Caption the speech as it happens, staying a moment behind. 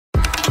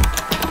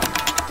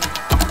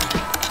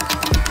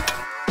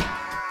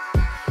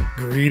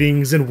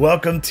Greetings and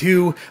welcome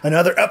to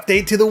another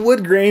update to the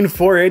Woodgrain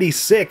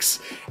 486.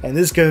 And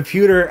this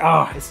computer,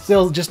 it's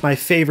still just my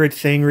favorite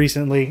thing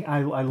recently.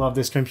 I love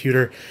this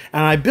computer.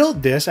 And I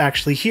built this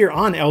actually here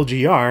on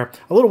LGR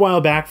a little while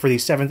back for the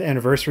 7th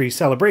anniversary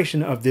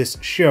celebration of this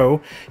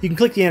show. You can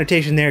click the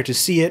annotation there to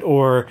see it,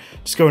 or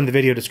just go into the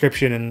video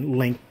description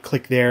and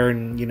click there,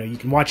 and you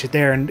can watch it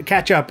there and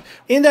catch up.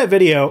 In that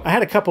video, I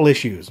had a couple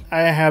issues.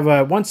 I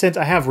have one sense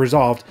I have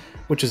resolved,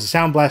 which is a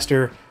Sound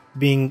Blaster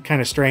being kind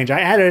of strange.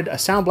 I added a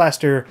Sound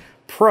Blaster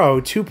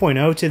Pro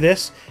 2.0 to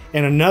this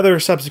in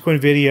another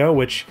subsequent video,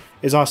 which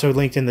is also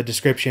linked in the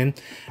description.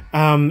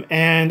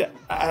 And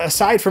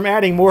aside from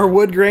adding more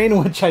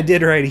Woodgrain, which I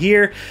did right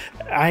here,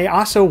 I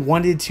also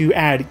wanted to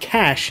add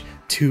cache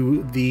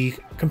to the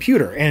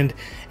computer. And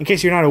in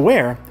case you're not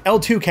aware,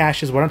 L2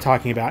 cache is what I'm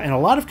talking about. And a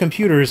lot of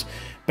computers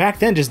back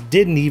then just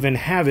didn't even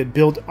have it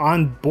built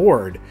on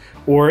board,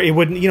 or it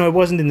wouldn't, it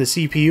wasn't in the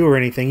CPU or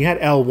anything. You had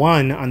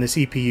L1 on the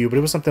CPU, but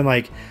it was something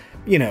like,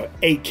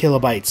 8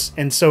 kilobytes.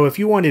 And so if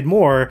you wanted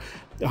more,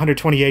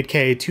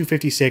 128K,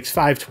 256,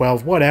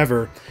 512,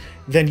 whatever,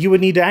 then you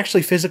would need to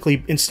actually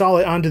physically install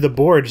it onto the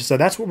board. So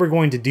that's what we're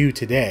going to do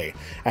today.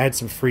 I had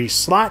some free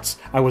slots.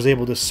 I was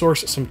able to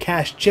source some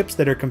cache chips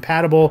that are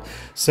compatible.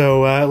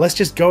 So let's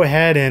just go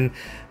ahead, and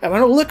I'm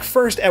going to look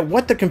first at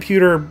what the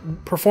computer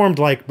performed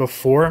like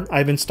before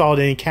I've installed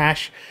any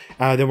cache.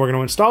 Then we're going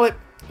to install it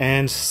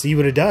and see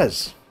what it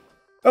does.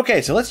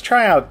 Okay, so let's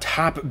try out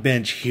Top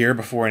Bench here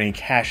before any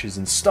cache is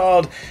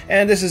installed.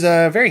 And this is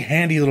a very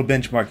handy little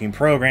benchmarking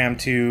program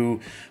to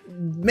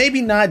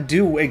maybe not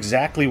do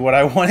exactly what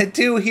I want it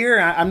to here.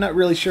 I'm not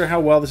really sure how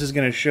well this is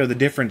going to show the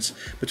difference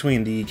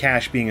between the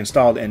cache being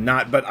installed and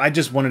not, but I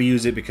just wanted to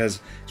use it because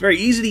it's very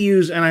easy to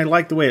use and I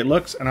like the way it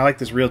looks, and I like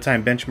this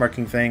real-time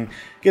benchmarking thing.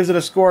 Gives it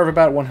a score of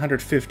about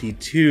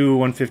 152,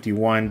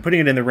 151,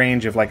 putting it in the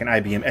range of like an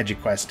IBM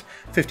EduQuest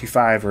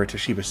 55 or a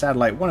Toshiba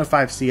Satellite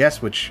 105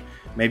 CS, which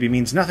maybe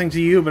means nothing to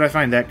you, but I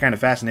find that kind of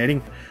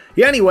fascinating.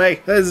 Yeah, anyway,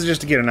 this is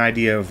just to get an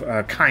idea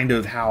of kind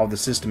of how the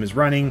system is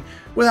running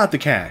without the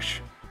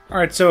cache.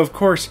 Alright, so of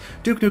course,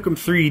 Duke Nukem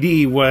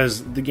 3D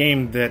was the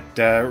game that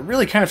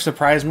really kind of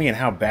surprised me in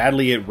how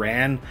badly it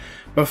ran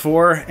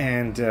before,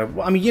 and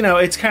well, I mean,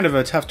 it's kind of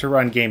a tough to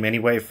run game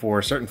anyway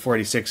for certain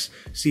 486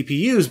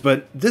 CPUs,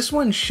 but this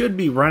one should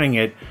be running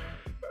it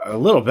a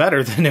little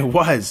better than it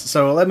was.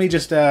 So let me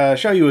just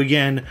show you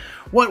again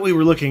what we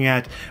were looking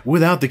at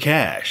without the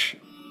cache.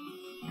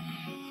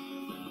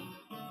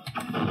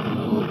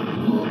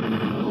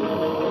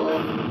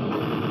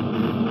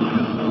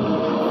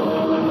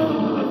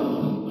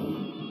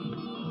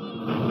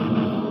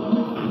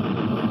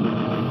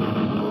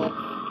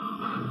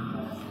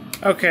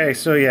 Okay,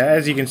 so yeah,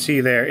 as you can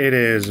see there, it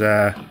is,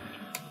 I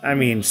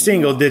mean,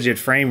 single-digit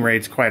frame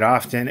rates quite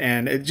often,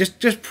 and it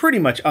just pretty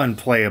much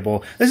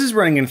unplayable. This is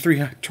running in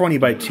 320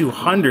 by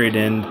 200,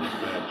 and,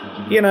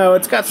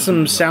 it's got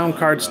some sound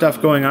card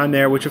stuff going on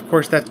there, which, of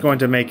course, that's going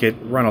to make it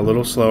run a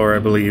little slower, I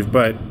believe,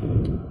 but,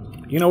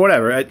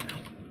 whatever.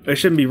 I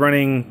shouldn't be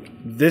running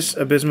this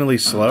abysmally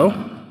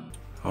slow.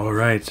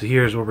 Alright, so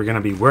here's what we're going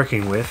to be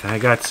working with. I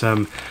got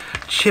some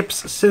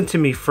chips sent to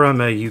me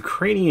from a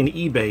Ukrainian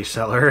eBay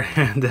seller,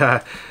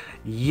 and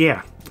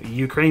yeah,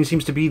 Ukraine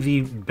seems to be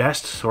the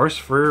best source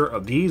for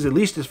these, at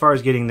least as far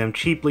as getting them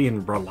cheaply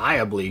and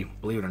reliably,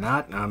 believe it or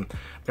not. I've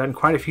gotten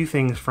quite a few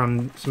things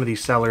from some of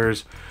these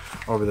sellers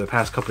over the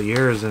past couple of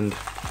years, and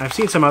I've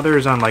seen some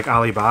others on like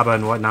Alibaba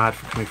and whatnot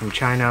coming from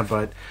China,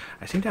 but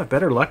I seem to have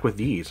better luck with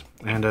these.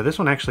 And this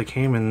one actually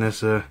came in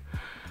this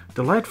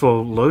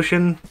delightful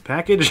lotion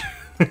package.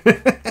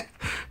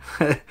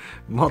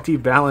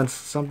 Multi-balance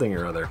something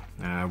or other.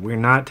 We're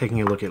not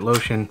taking a look at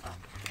lotion,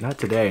 not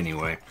today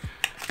anyway.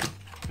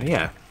 But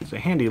yeah, it's a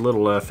handy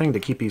little thing to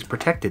keep these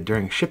protected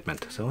during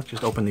shipment. So let's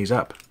just open these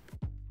up.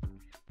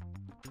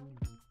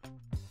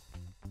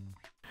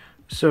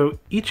 So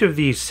each of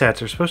these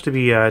sets are supposed to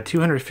be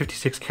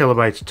 256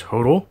 kilobytes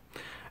total.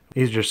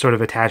 These are just sort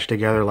of attached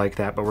together like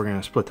that, but we're going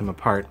to split them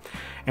apart.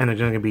 And there's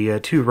going to be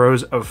 2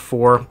 rows of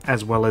 4,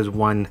 as well as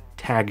 1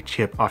 tag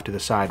chip off to the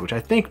side, which I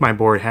think my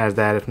board has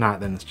that. If not,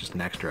 then it's just an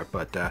extra.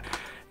 But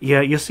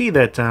yeah, you'll see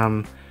that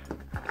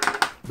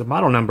the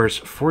model numbers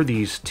for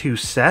these 2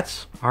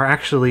 sets are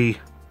actually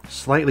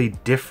slightly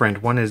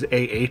different. One is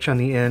AH on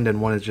the end,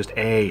 and one is just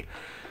A.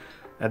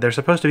 They're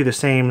supposed to be the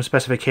same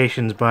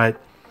specifications,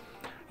 but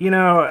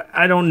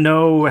I don't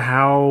know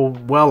how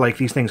well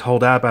these things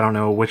hold up. I don't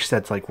know which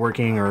set's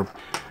working, or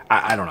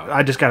I don't know.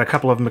 I just got a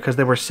couple of them because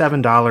they were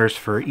 $7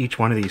 for each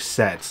one of these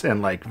sets,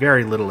 and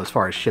very little as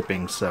far as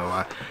shipping.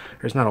 So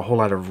there's not a whole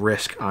lot of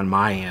risk on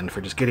my end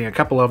for just getting a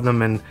couple of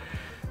them and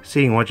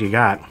seeing what you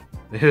got.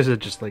 Here's it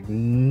just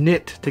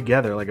knit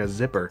together like a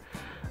zipper.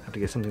 I have to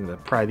get something to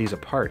pry these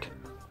apart.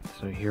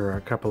 So here are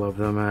a couple of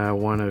them,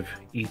 one of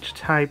each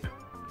type.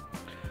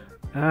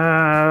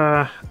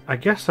 I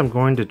guess I'm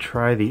going to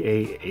try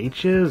the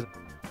AHs.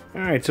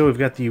 Alright, so we've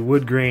got the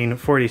Woodgrain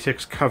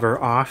 46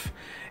 cover off,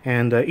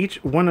 and each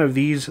one of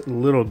these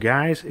little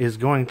guys is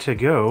going to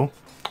go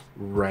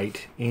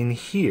right in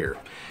here.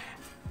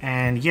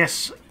 And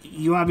yes,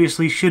 you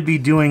obviously should be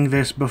doing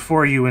this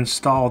before you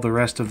install the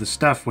rest of the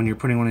stuff when you're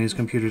putting one of these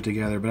computers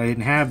together, but I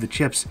didn't have the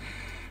chips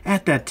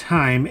at that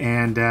time,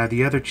 and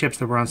the other chips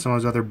that were on some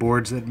of those other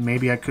boards that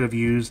maybe I could have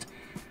used,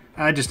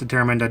 I just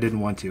determined I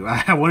didn't want to.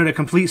 I wanted a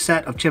complete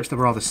set of chips that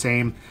were all the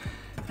same,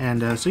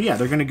 and so yeah,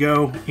 they're going to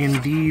go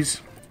in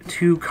these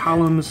 2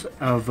 columns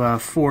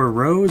of 4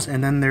 rows,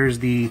 and then there's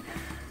the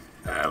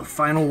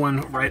final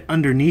one right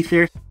underneath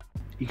there.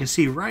 You can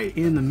see right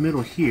in the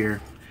middle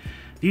here,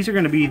 these are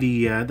going to be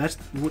the, that's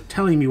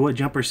telling me what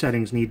jumper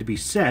settings need to be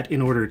set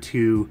in order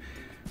to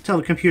tell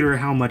the computer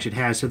how much it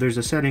has. So there's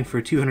a setting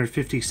for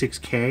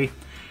 256K.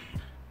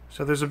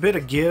 So there's a bit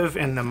of give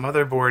in the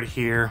motherboard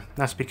here.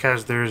 That's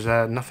because there's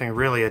nothing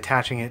really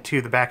attaching it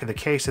to the back of the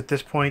case at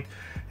this point.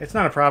 It's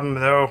not a problem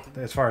though.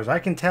 As far as I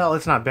can tell,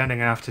 it's not bending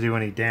enough to do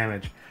any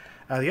damage.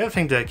 The other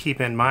thing to keep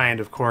in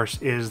mind, of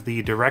course, is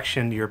the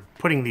direction you're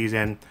putting these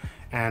in.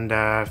 And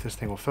if this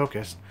thing will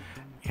focus,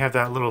 you have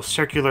that little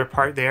circular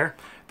part there.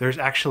 There's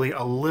actually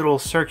a little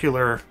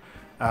circular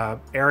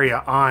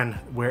area on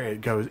where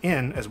it goes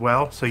in as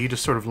well. So you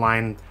just sort of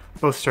line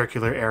both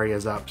circular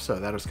areas up. So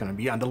that is going to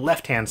be on the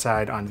left-hand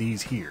side on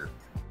these here.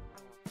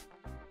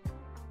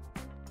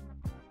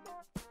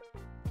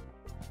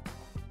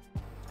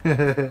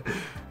 Well,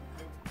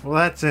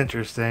 that's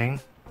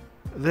interesting.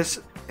 This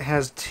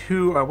has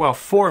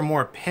 4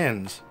 more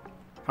pins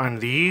on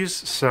these.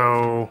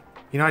 So,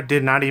 you know, I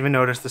did not even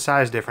notice the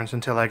size difference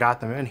until I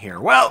got them in here.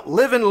 Well,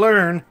 live and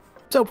learn.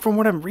 So from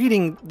what I'm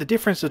reading, the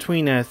difference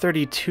between a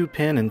 32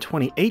 pin and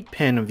 28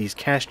 pin of these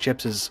cache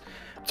chips is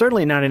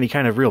certainly not any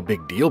kind of real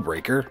big deal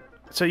breaker.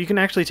 So you can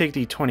actually take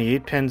the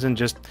 28 pins and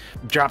just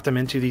drop them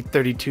into the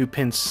 32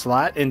 pin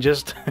slot and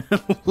just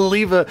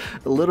leave a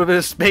little bit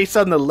of space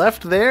on the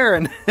left there.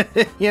 And,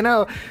 you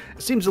know,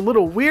 it seems a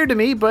little weird to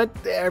me, but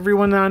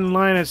everyone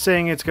online is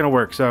saying it's going to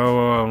work.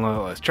 So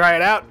let's try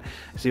it out,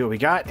 see what we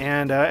got.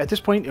 And at this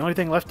point, the only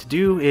thing left to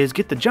do is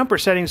get the jumper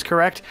settings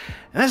correct.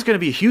 And that's going to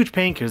be a huge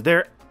pain because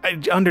they're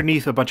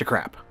underneath a bunch of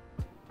crap.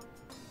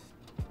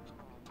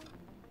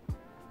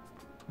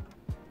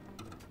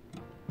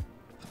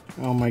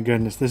 Oh my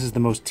goodness, this is the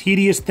most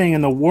tedious thing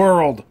in the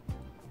world.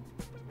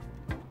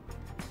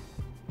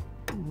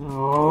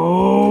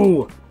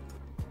 Oh!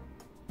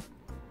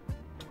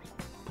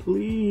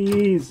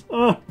 Please.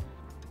 Oh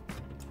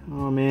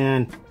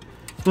man.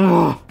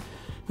 Okay,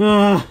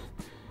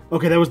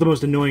 that was the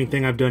most annoying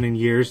thing I've done in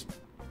years.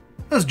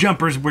 Those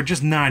jumpers were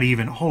just not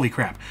even. Holy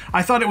crap.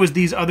 I thought it was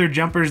these other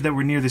jumpers that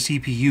were near the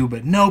CPU,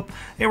 but nope.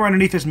 They were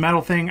underneath this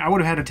metal thing. I would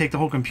have had to take the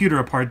whole computer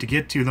apart to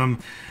get to them.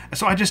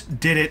 So I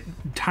just did it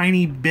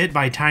tiny bit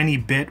by tiny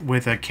bit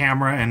with a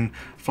camera and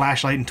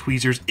flashlight and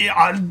tweezers.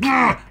 I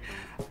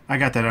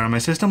got that out of my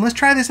system. Let's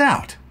try this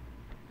out.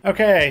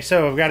 Okay,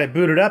 so I've got it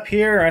booted up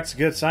here. That's a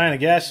good sign, I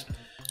guess.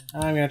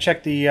 I'm going to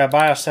check the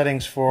BIOS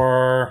settings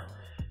for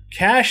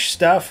cache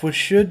stuff, which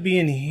should be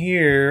in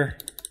here.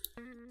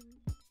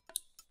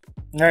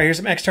 Alright, here's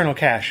some external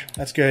cache.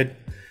 That's good.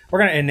 We're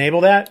going to enable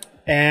that,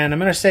 and I'm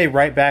going to say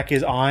write back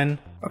is on.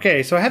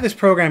 Okay, so I have this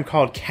program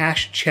called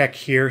Cache Check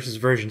here. This is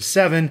version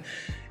 7,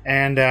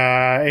 and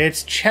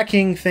it's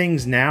checking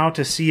things now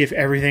to see if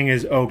everything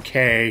is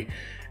okay.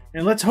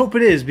 And let's hope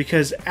it is,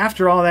 because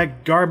after all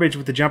that garbage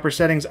with the jumper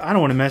settings, I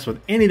don't want to mess with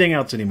anything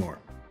else anymore.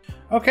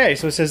 Okay,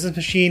 so it says this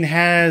machine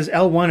has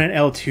L1 and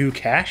L2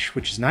 cache,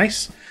 which is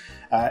nice.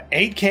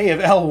 8K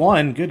of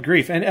L1, good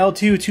grief, and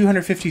L2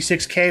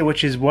 256K,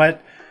 which is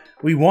what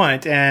we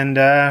want. And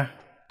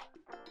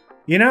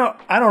you know,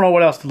 I don't know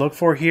what else to look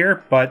for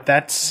here, but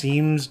that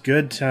seems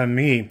good to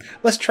me.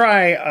 Let's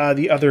try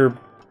the other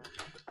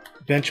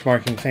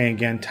benchmarking thing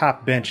again,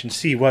 top bench, and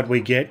see what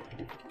we get.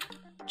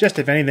 Just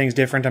if anything's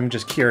different, I'm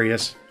just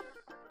curious.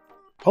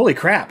 Holy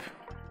crap,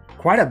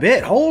 quite a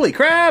bit. Holy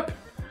crap.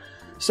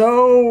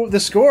 So the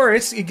score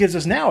it gives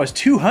us now is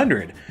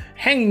 200,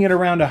 hanging at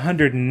around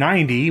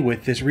 190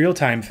 with this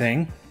real-time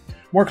thing.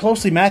 More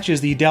closely matches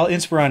the Dell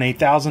Inspiron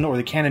 8000 or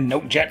the Canon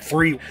Note Jet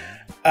 3.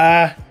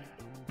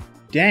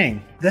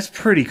 Dang, that's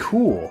pretty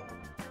cool.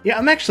 Yeah,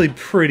 I'm actually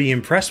pretty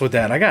impressed with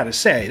that, I gotta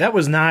say. That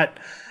was not...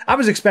 I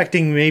was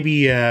expecting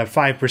maybe a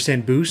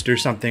 5% boost or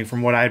something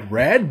from what I'd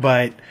read,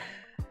 but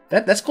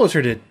that's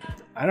closer to...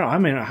 I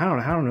don't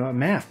know,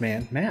 math,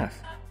 man,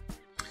 math.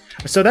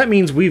 So that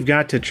means we've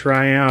got to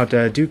try out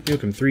Duke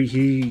Nukem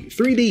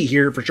 3D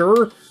here for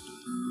sure.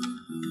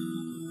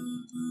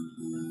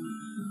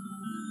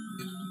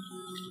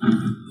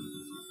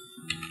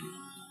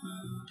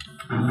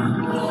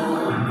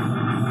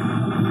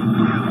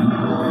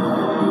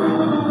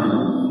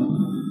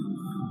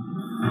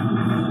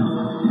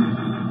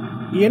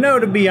 You know,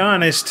 to be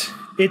honest,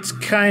 it's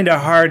kind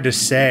of hard to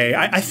say.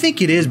 I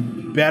think it is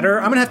better.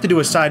 I'm going to have to do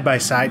a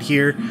side-by-side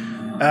here.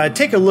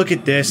 Take a look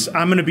at this.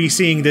 I'm going to be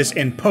seeing this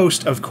in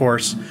post, of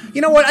course.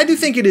 You know what? I do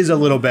think it is a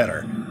little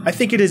better. I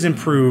think it is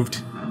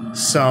improved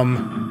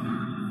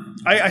some.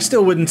 I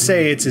still wouldn't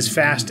say it's as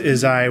fast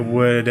as I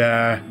would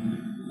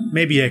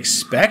maybe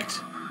expect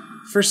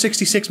for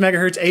 66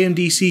 megahertz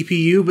AMD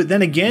CPU, but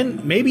then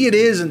again, maybe it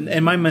is,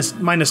 and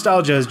my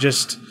nostalgia is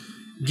just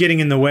getting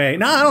in the way.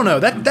 No, I don't know.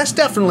 That's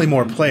definitely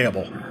more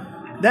playable.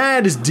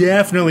 That is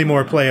definitely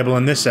more playable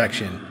in this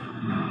section.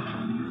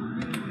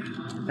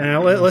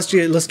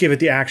 Let's give it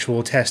the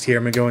actual test here.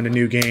 I'm gonna go into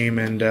new game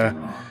and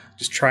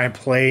just try and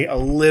play a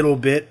little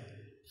bit.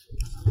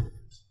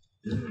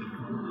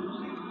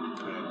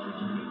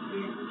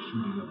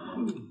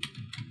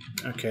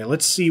 Okay,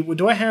 let's see.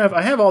 Do I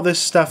have all this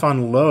stuff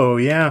on low?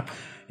 Yeah,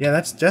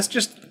 that's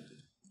just.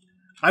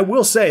 I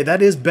will say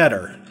that is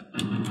better.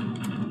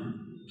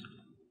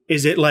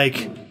 Is it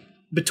like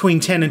between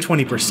 10 and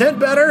 20%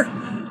 better?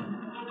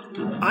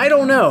 I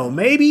don't know.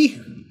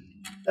 Maybe.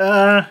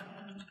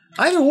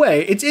 Either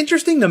way, it's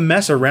interesting to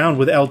mess around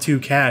with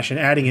L2 cache and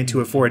adding it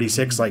to a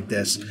 486 like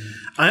this.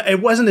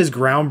 It wasn't as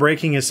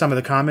groundbreaking as some of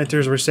the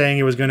commenters were saying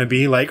it was going to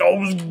be, like,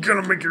 oh, it's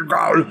going to make your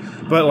god.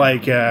 But,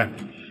 like,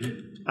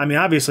 I mean,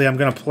 obviously I'm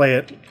going to play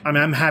it. I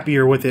mean, I'm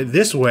happier with it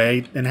this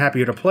way and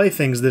happier to play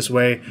things this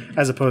way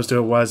as opposed to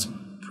it was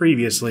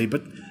previously.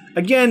 But,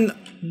 again,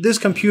 this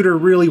computer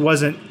really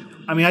wasn't...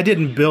 I mean, I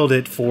didn't build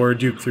it for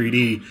Duke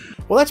 3D.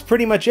 Well, that's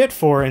pretty much it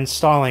for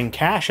installing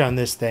cache on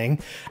this thing.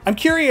 I'm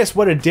curious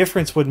what a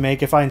difference would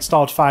make if I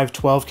installed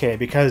 512K,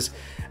 because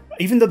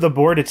even though the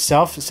board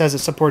itself says it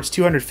supports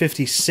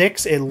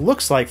 256, it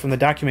looks like from the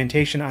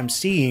documentation I'm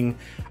seeing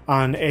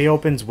on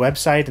AOpen's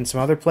website and some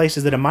other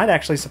places that it might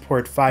actually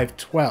support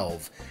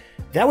 512.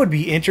 That would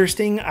be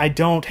interesting. I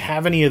don't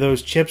have any of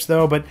those chips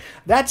though, but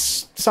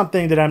that's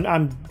something that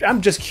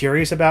I'm just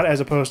curious about, as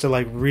opposed to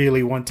like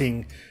really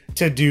wanting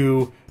to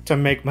do to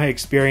make my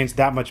experience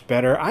that much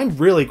better. I'm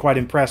really quite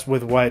impressed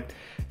with what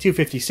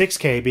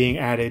 256K being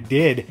added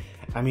did.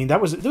 I mean,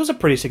 that was a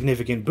pretty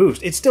significant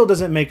boost. It still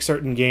doesn't make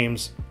certain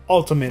games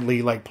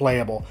ultimately like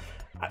playable.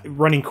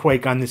 Running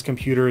Quake on this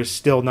computer is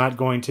still not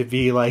going to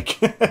be like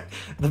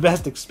the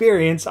best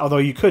experience, although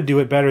you could do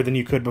it better than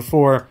you could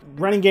before.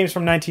 Running games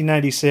from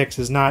 1996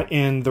 is not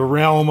in the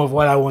realm of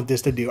what I want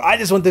this to do. I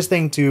just want this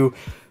thing to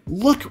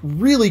look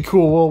really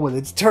cool with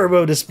its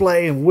turbo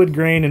display and wood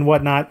grain and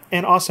whatnot,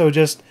 and also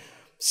just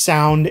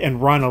sound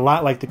and run a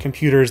lot like the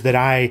computers that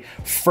I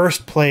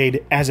first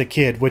played as a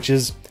kid, which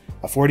is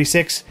a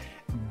 46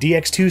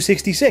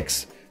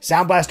 DX266,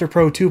 Sound Blaster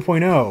Pro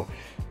 2.0,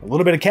 a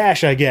little bit of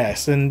cache, I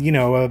guess, and, you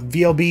know, a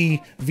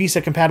VLB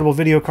Visa-compatible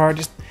video card.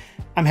 Just,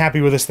 I'm happy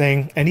with this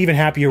thing, and even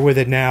happier with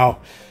it now.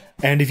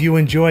 And if you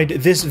enjoyed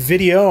this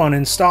video on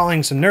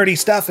installing some nerdy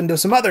stuff into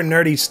some other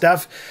nerdy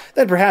stuff,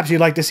 then perhaps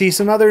you'd like to see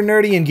some other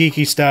nerdy and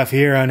geeky stuff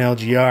here on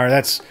LGR.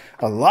 That's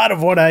a lot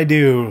of what I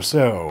do,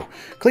 so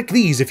click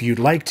these if you'd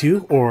like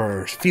to,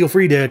 or feel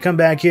free to come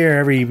back here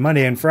every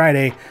Monday and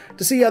Friday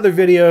to see other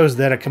videos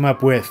that I come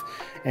up with.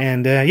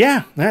 And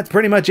yeah, that's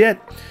pretty much it.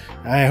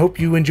 I hope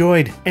you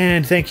enjoyed,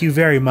 and thank you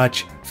very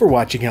much for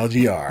watching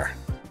LGR.